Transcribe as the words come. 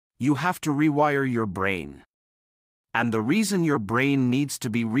You have to rewire your brain. And the reason your brain needs to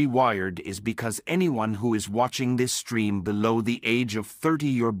be rewired is because anyone who is watching this stream below the age of 30,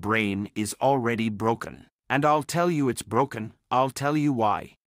 your brain is already broken. And I'll tell you it's broken, I'll tell you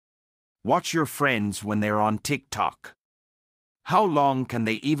why. Watch your friends when they're on TikTok. How long can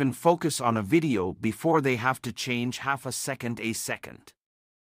they even focus on a video before they have to change half a second a second?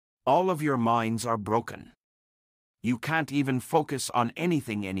 All of your minds are broken. You can't even focus on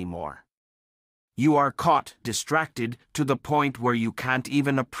anything anymore. You are caught, distracted, to the point where you can't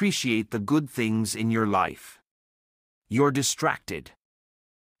even appreciate the good things in your life. You're distracted.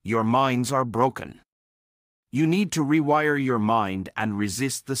 Your minds are broken. You need to rewire your mind and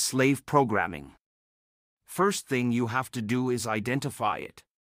resist the slave programming. First thing you have to do is identify it.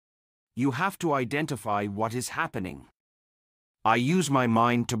 You have to identify what is happening. I use my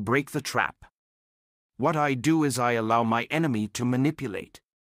mind to break the trap. What I do is I allow my enemy to manipulate.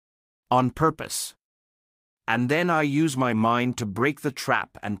 On purpose. And then I use my mind to break the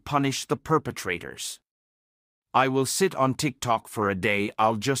trap and punish the perpetrators. I will sit on TikTok for a day,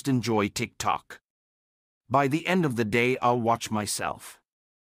 I'll just enjoy TikTok. By the end of the day I'll watch myself.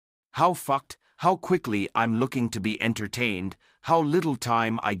 How quickly I'm looking to be entertained, how little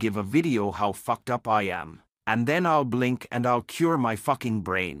time I give a video, how fucked up I am. And then I'll blink and I'll cure my fucking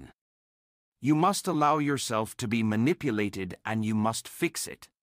brain. You must allow yourself to be manipulated and you must fix it.